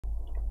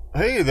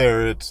Hey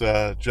there, it's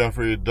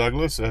Jeffrey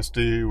Douglas,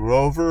 SD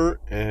Rover,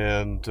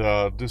 and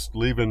just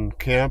leaving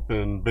camp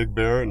in Big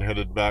Bear and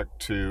headed back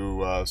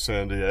to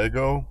San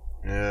Diego.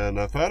 And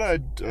I thought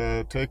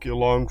I'd take you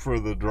along for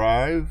the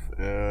drive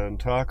and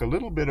talk a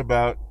little bit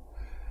about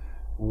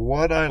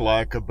what I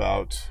like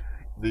about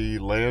the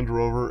Land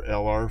Rover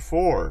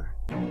LR4.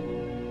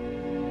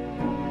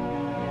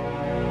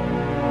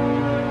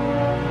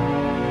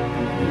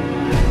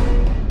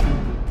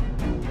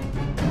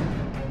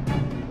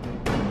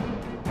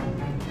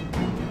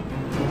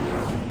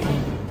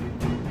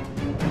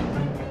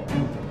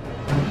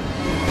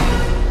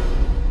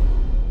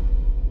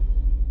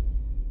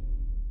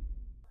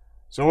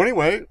 So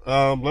anyway,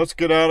 let's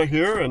get out of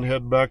here and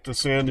head back to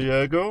San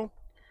Diego.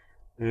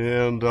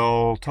 And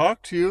I'll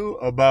talk to you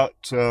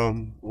about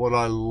what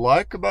I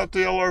like about the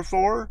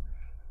LR4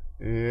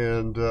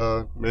 and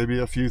maybe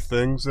a few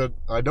things that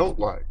I don't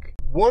like.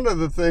 One of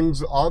the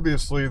things,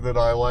 obviously, that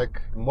I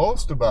like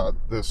most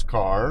about this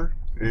car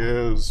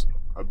is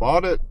I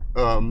bought it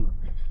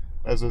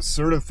as a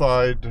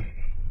certified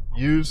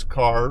used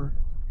car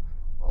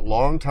a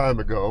long time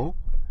ago,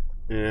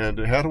 and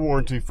it had a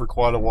warranty for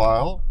quite a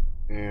while,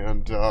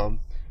 and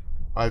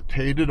I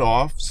paid it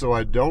off, so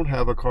I don't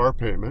have a car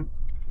payment,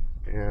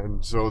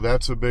 and so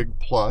that's a big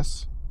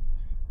plus.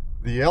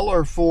 The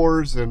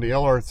LR4s and the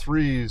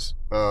LR3s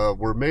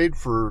were made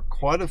for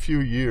quite a few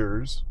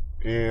years,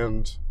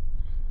 and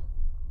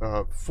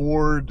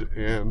Ford,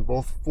 and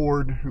both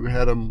Ford, who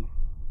had them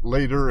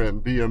later,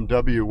 and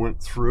BMW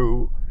went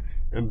through,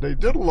 and they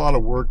did a lot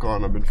of work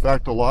on them. In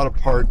fact, a lot of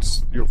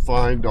parts you'll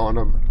find on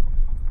them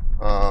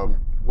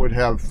would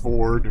have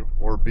Ford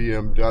or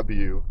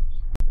BMW.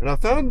 And I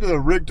found the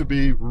rig to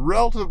be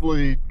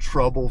relatively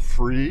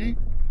trouble-free.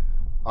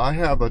 I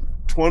have a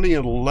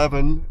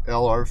 2011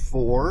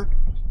 LR4,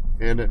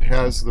 and it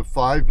has the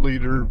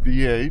 5-liter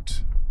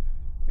V8,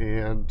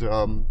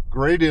 and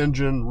great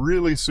engine,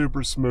 really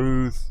super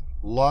smooth,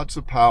 lots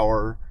of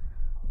power.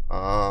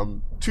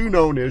 Two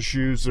known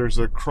issues: there's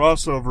a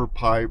crossover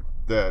pipe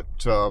that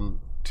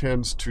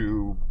tends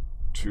to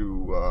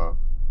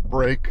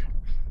break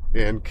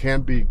and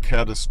can be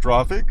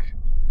catastrophic.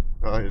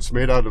 It's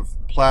made out of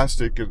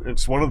plastic.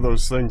 It's one of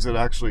those things that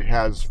actually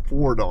has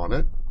Ford on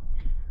it.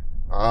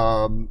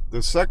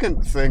 The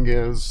second thing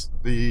is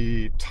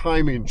the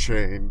timing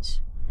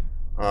chains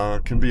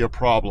can be a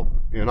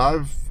problem. And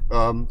I've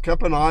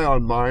kept an eye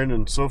on mine,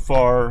 and so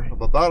far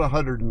I'm about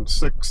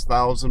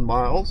 106,000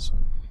 miles.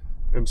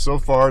 And so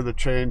far the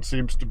chain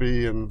seems to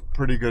be in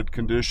pretty good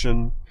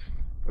condition.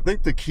 I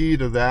think the key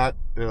to that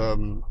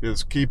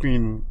is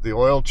keeping the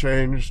oil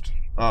changed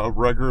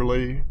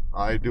regularly.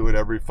 I do it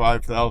every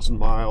 5,000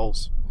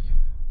 miles,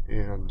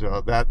 and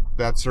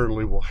that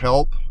certainly will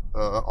help,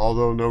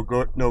 although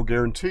no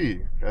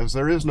guarantee, as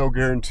there is no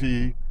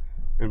guarantee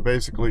in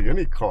basically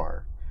any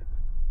car.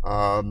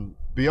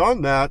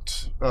 Beyond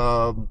that,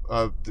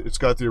 it's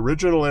got the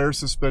original air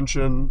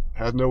suspension,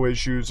 had no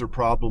issues or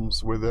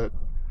problems with it,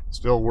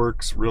 still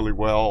works really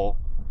well.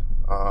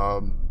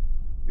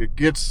 It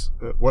gets,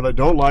 what I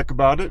don't like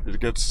about it,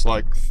 it gets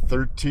like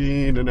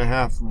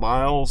 13.5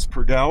 miles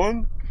per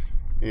gallon.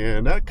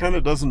 And that kind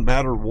of doesn't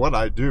matter what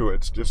I do.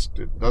 It's just,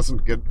 it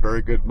doesn't get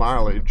very good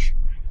mileage,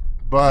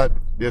 but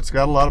it's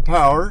got a lot of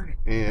power.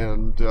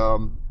 And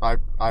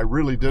I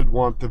really did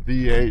want the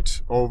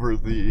V8 over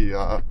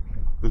the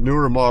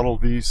newer model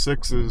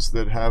V6s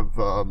that have,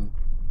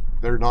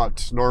 they're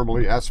not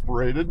normally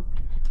aspirated.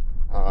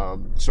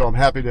 So I'm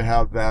happy to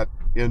have that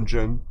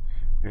engine.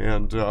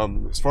 And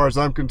as far as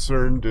I'm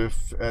concerned,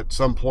 if at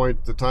some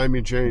point the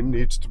timing chain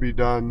needs to be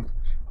done,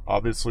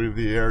 obviously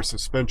the air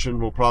suspension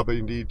will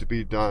probably need to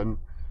be done.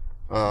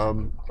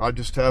 I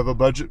just have a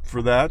budget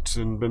for that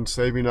and been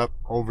saving up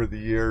over the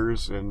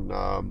years, and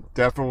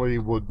definitely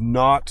would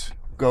not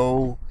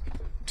go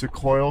to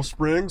coil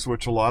springs,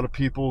 which a lot of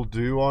people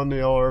do on the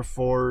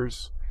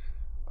LR4s.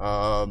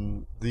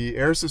 The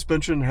air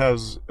suspension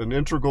has an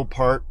integral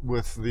part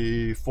with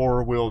the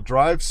four-wheel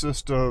drive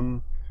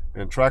system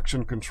and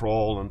traction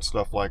control and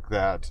stuff like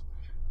that,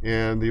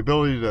 and the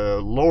ability to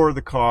lower the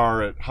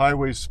car at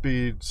highway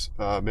speeds,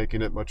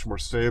 making it much more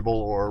stable,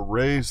 or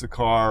raise the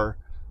car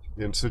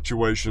in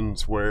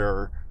situations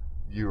where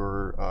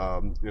you're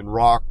in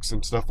rocks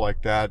and stuff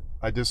like that.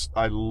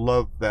 I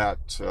love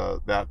that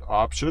that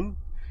option.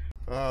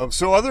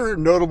 So other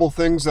notable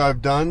things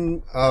I've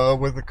done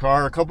with the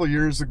car: a couple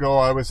years ago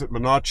I was at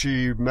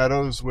Monachi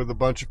Meadows with a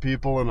bunch of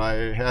people, and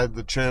I had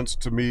the chance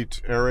to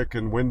meet Eric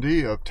and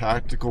Wendy of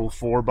Tactical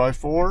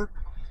 4x4,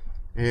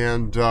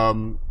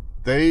 and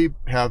they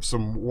have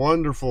some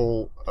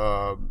wonderful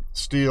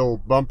steel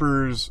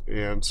bumpers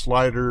and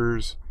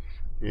sliders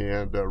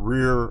and a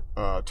rear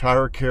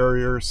tire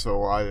carrier,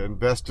 so I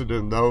invested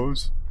in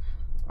those.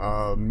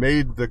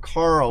 Made the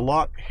car a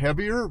lot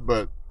heavier,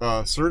 but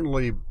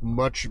certainly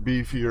much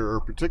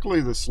beefier,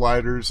 particularly the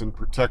sliders, and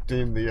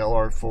protecting the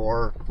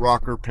LR4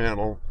 rocker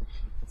panel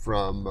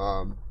from,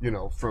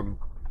 from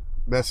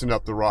messing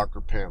up the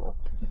rocker panel.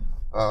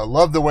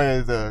 Love the way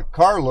the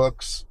car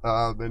looks,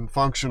 and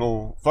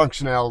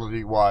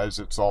functionality wise,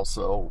 it's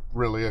also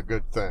really a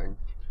good thing.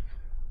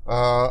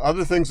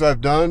 Other things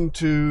I've done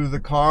to the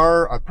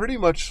car, I pretty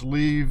much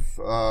leave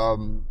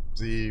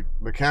the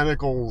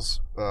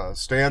mechanicals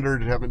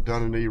standard. Haven't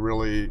done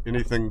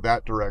anything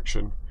that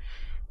direction.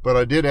 But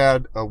I did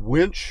add a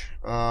winch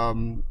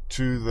to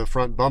the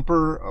front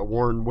bumper, a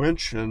worn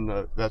winch,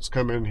 and that's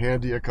come in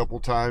handy a couple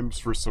times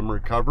for some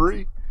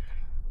recovery.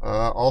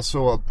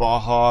 Also a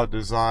Baja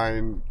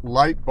design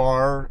light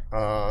bar,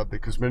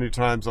 because many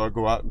times I'll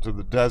go out into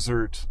the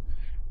desert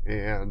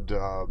and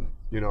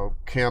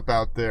camp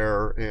out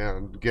there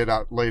and get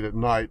out late at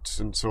night,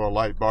 and so a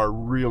light bar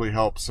really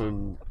helps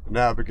in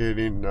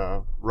navigating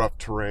rough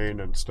terrain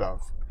and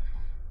stuff.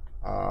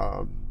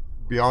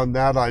 Beyond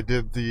that, I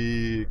did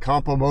the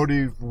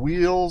Compomotive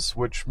wheels,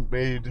 which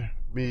made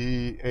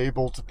me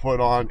able to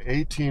put on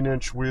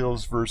 18-inch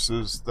wheels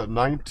versus the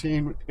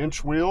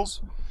 19-inch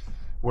wheels.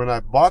 When I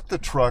bought the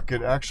truck,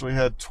 it actually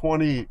had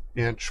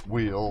 20-inch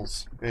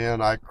wheels,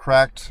 and I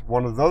cracked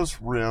one of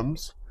those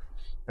rims,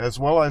 as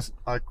well as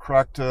I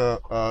cracked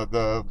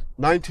the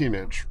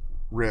 19-inch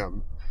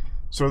rim.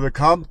 So the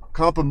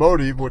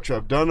Compomotive, which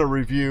I've done a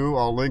review,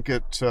 I'll link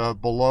it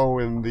below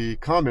in the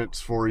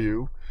comments for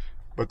you.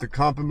 But the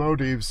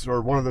Compomotives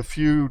are one of the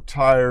few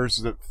tires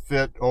that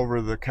fit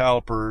over the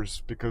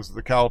calipers, because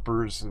the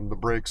calipers and the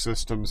brake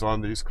systems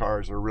on these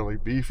cars are really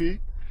beefy.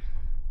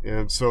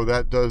 And so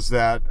that does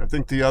that. I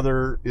think the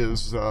other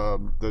is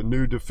the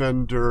new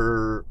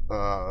Defender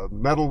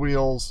metal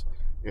wheels,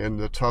 and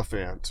the Tough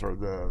Ants are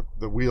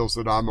the wheels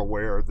that I'm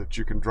aware that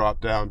you can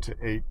drop down to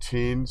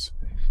 18s.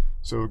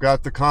 So we've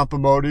got the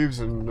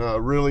Compomotives, and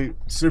really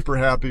super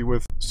happy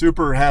with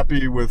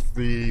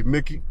the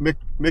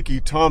Mickey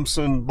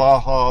Thompson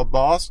Baja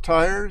Boss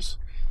tires.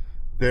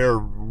 They're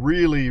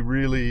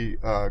really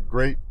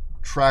great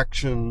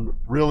traction,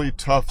 really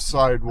tough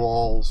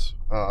sidewalls.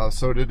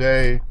 So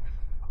today,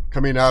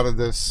 coming out of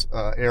this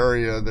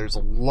area, there's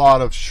a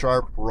lot of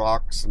sharp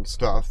rocks and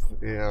stuff,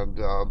 and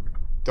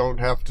don't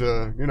have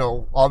to,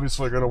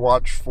 obviously going to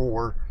watch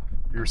for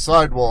your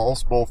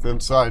sidewalls, both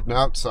inside and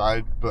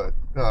outside, but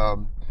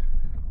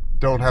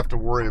don't have to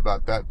worry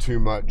about that too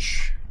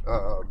much,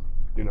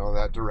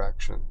 that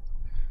direction.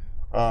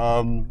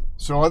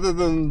 So other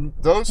than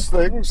those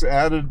things,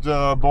 added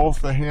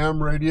both a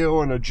ham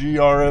radio and a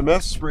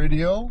GRMS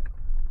radio,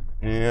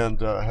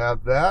 and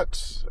have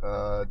that.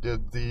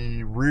 Did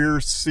the rear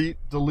seat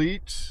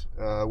delete,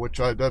 which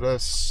I did a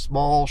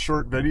small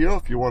short video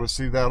if you want to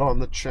see that on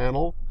the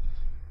channel.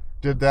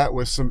 Did that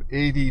with some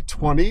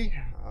 80/20,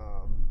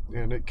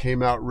 and it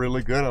came out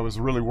really good. I was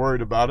really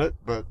worried about it,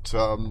 but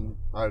I'm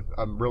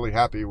really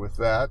happy with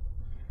that.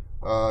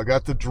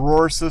 Got the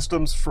drawer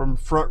systems from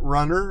Front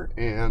Runner,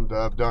 and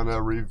I've done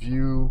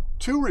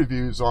two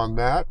reviews on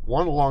that,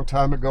 one a long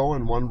time ago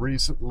and one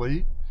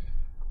recently.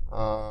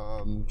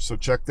 So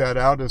check that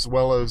out, as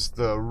well as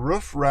the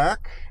roof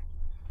rack,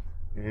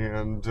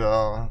 and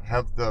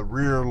have the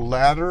rear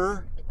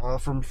ladder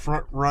from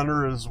Front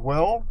Runner as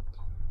well.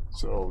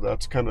 So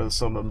that's kind of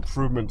some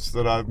improvements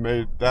that I've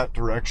made that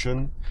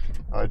direction.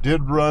 I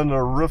did run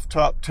a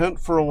rooftop tent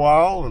for a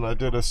while, and I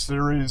did a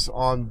series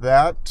on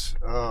that,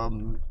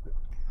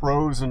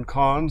 pros and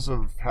cons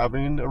of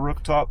having a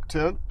rooftop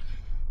tent.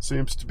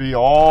 Seems to be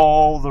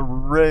all the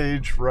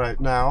rage right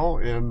now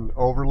in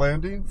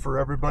overlanding for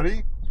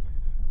everybody.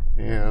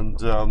 And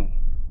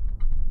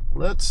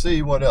let's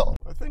see what else.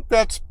 I think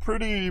that's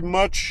pretty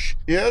much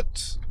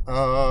it.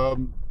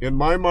 In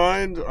my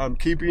mind, I'm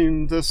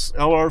keeping this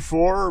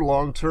LR4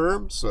 long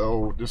term,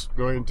 so just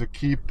going to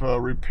keep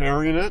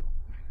repairing it.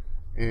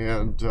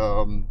 And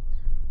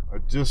I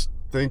just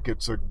think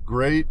it's a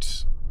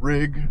great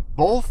rig,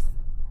 both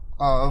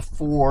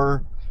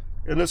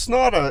and it's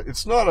not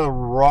a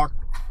rock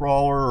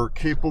crawler or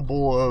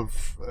capable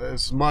of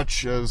as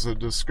much as a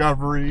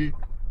Discovery,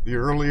 the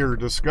earlier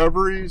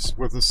Discoveries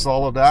with the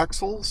solid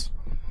axles,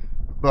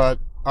 but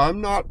I'm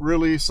not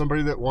really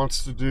somebody that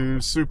wants to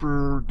do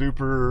super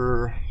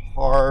duper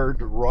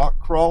hard rock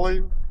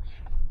crawling.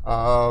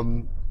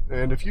 And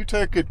if you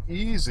take it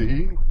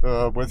easy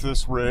with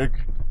this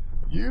rig,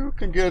 you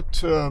can get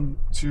to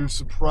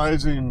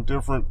surprising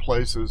different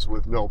places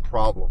with no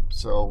problem.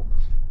 So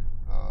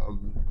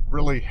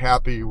really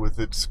happy with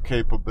its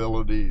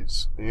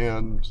capabilities,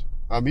 and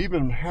I'm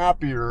even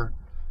happier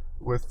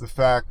with the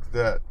fact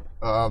that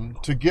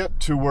to get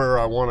to where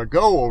I want to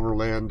go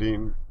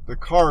overlanding, the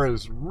car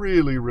is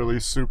really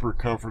super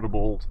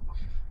comfortable,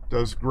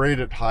 does great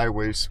at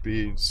highway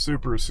speeds,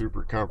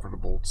 super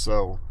comfortable.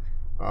 So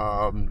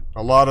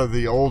a lot of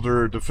the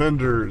older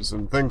Defenders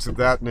and things of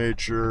that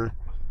nature,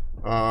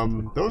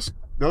 those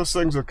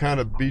things will kind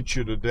of beat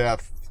you to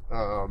death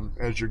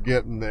as you're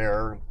getting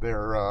there.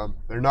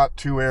 They're not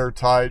too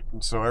airtight,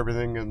 and so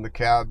everything in the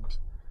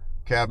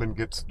cabin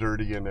gets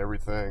dirty and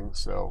everything.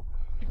 So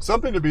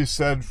something to be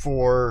said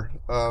for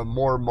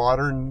more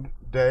modern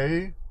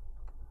day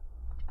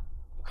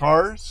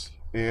cars.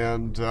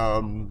 And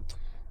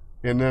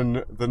And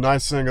then the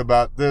nice thing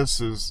about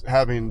this is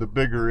having the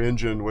bigger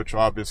engine, which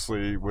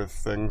obviously with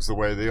things the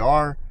way they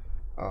are,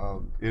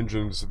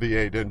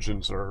 V8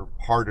 engines are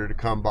harder to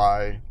come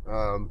by,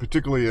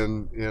 particularly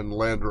in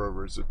Land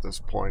Rovers at this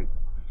point.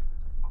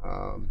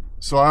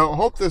 So I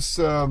hope this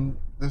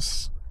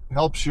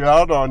helps you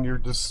out on your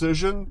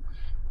decision.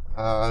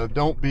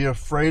 Don't be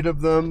afraid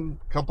of them.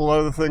 A couple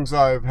other things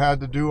I've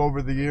had to do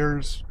over the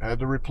years: had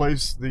to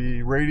replace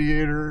the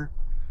radiator,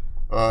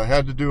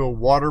 had to do a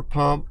water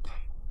pump,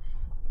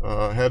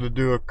 had to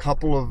do a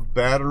couple of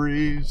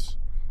batteries,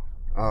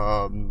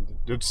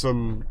 did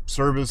some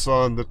service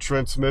on the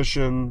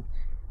transmission,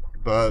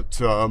 but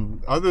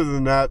other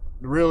than that,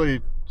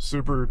 really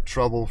super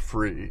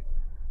trouble-free.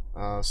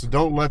 So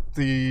don't let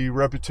the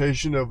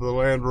reputation of the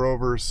Land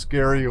Rover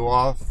scare you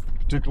off,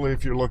 particularly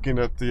if you're looking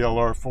at the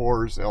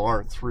LR4s,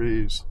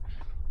 LR3s.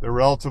 They're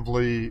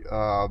relatively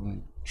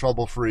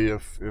trouble-free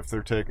if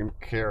they're taken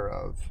care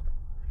of.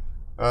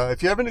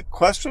 If you have any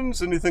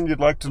questions, anything you'd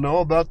like to know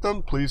about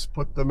them, please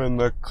put them in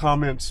the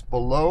comments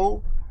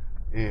below,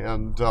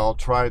 and I'll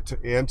try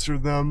to answer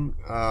them.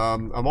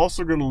 I'm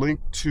also going to link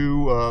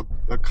to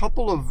a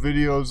couple of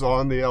videos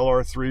on the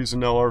LR3s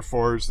and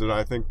LR4s that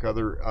I think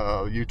other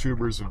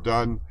YouTubers have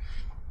done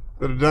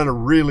a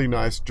really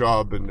nice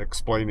job in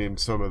explaining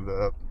some of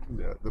the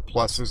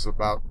pluses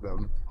about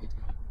them.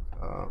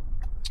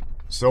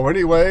 So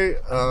anyway,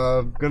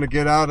 I'm going to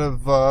get out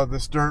of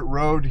this dirt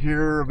road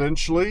here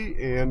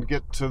eventually and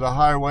get to the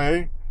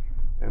highway.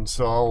 And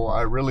so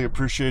I really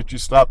appreciate you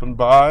stopping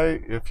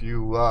by. If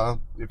you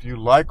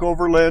like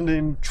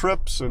overlanding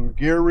trips and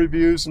gear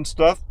reviews and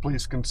stuff,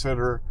 please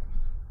consider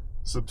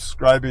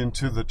subscribing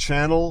to the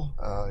channel.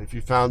 If you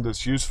found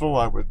this useful,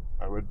 I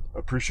would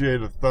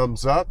appreciate a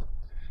thumbs up.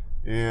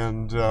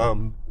 And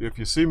if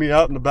you see me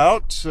out and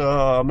about,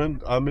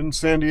 I'm in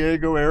San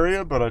Diego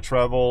area, but I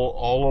travel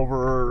all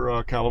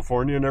over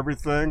California and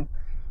everything.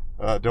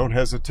 Don't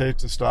hesitate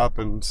to stop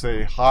and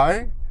say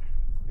hi.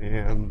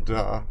 And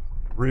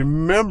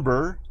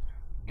remember,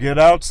 get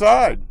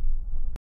outside.